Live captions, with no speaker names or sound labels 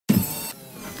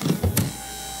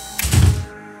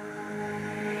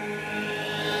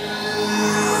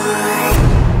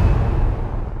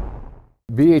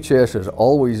BHS is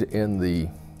always in the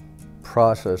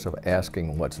process of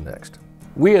asking what's next.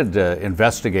 We had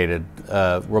investigated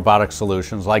robotic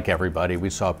solutions like everybody. We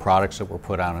saw products that were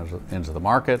put out into the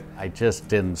market. I just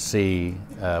didn't see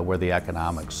where the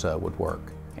economics would work.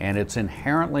 And it's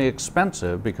inherently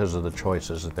expensive because of the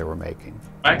choices that they were making.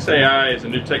 MaxAI is a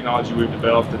new technology we've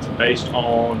developed that's based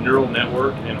on neural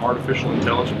network and artificial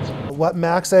intelligence. What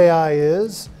MaxAI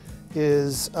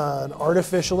is an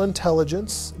artificial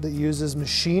intelligence that uses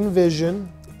machine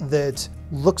vision that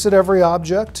looks at every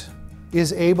object,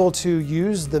 is able to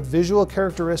use the visual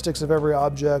characteristics of every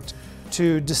object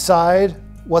to decide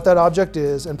what that object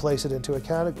is and place it into a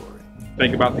category.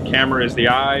 Think about the camera as the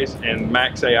eyes, and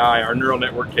MaxAI, our neural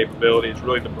network capability, is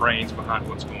really the brains behind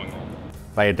what's going on.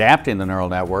 By adapting the neural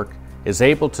network, is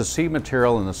able to see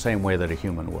material in the same way that a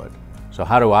human would. So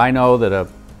how do I know that a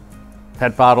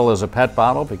pet bottle is a pet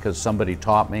bottle? Because somebody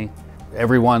taught me.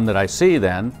 Everyone that I see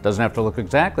then doesn't have to look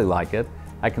exactly like it.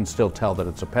 I can still tell that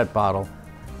it's a pet bottle.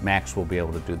 Max will be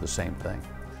able to do the same thing.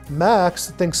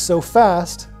 Max thinks so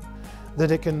fast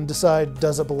that it can decide,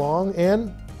 does it belong?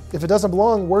 And if it doesn't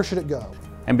belong, where should it go?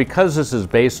 And because this is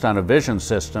based on a vision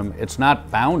system, it's not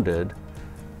bounded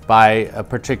by a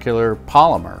particular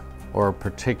polymer or a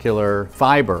particular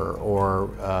fiber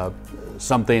or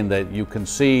something that you can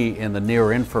see in the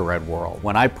near infrared world.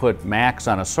 When I put Max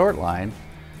on a sort line,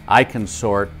 I can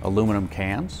sort aluminum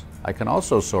cans. I can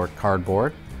also sort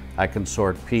cardboard. I can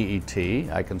sort PET.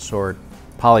 I can sort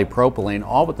polypropylene,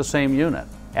 all with the same unit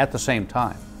at the same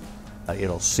time.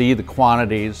 It'll see the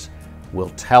quantities, we'll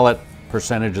tell it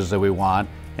percentages that we want,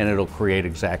 and it'll create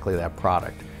exactly that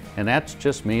product. And that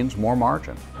just means more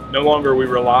margin. No longer are we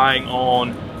relying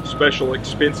on special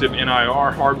expensive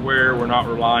NIR hardware. We're not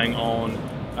relying on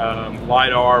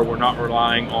LiDAR. We're not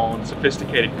relying on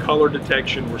sophisticated color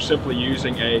detection. We're simply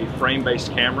using a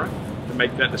frame-based camera to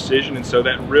make that decision. And so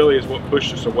that really is what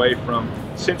pushed us away from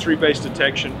sensory-based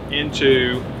detection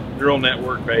into neural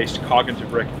network-based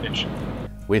cognitive recognition.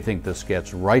 We think this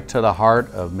gets right to the heart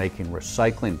of making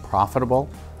recycling profitable.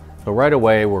 So right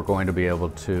away we're going to be able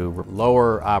to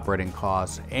lower operating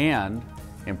costs and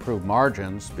improve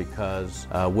margins because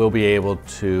we'll be able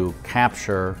to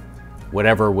capture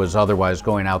whatever was otherwise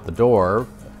going out the door.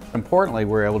 Importantly,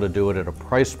 we're able to do it at a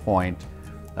price point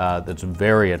that's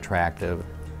very attractive.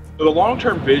 So the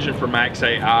long-term vision for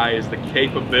MaxAI is the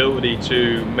capability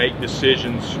to make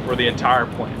decisions for the entire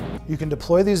plant. You can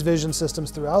deploy these vision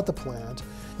systems throughout the plant.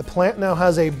 The plant now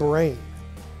has a brain,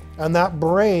 and that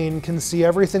brain can see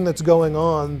everything that's going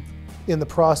on in the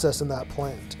process in that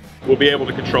plant. We'll be able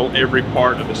to control every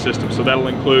part of the system. So that'll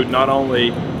include not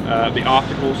only the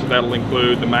opticals, that'll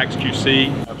include the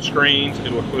MaxQC screens,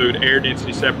 it'll include air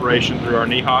density separation through our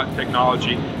knee-hot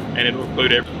technology, and it'll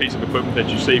include every piece of equipment that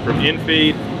you see from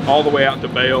in-feed all the way out to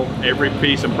bale. Every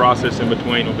piece and process in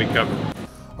between will be covered.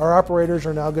 Our operators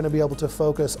are now going to be able to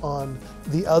focus on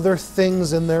the other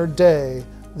things in their day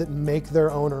that make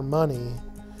their owner money,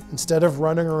 instead of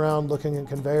running around looking at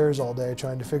conveyors all day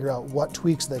trying to figure out what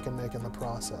tweaks they can make in the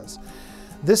process.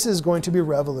 This is going to be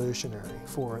revolutionary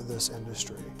for this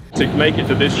industry. To make it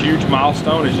to this huge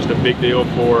milestone is just a big deal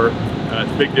for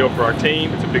it's a big deal for our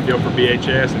team, it's a big deal for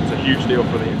BHS, and it's a huge deal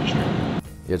for the industry.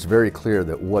 It's very clear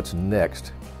that what's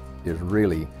next is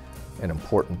really an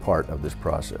important part of this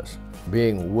process.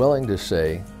 Being willing to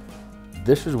say,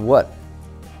 this is what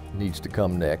needs to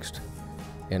come next,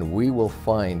 and we will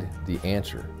find the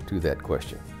answer to that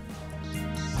question.